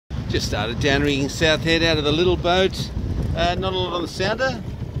Just started downrigging south head out of the little boat. Not a lot on the sounder.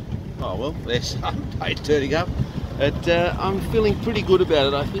 Oh well, there's some bait turning up. But I'm feeling pretty good about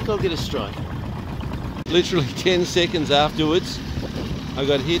it. I think I'll get a strike. Literally 10 seconds afterwards, I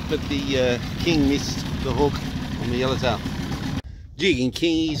got hit, but the king missed the hook on the yellowtail. Jigging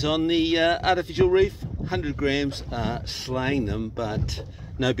kingies on the Artificial Reef. 100 grams, slaying them, but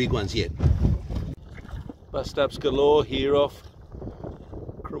no big ones yet. Bustups galore here off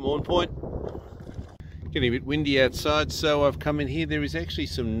Cremorne Point. Getting a bit windy outside, so I've come in here. There is actually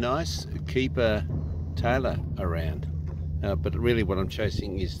some nice keeper tailor around, but really what I'm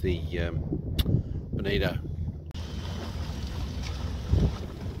chasing is the bonito.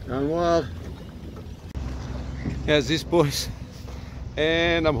 Going wild. How's this, boys?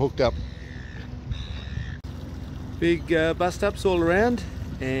 And I'm hooked up. Big Bustups all around,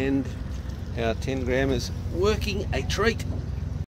 and our 10 grammers working a treat.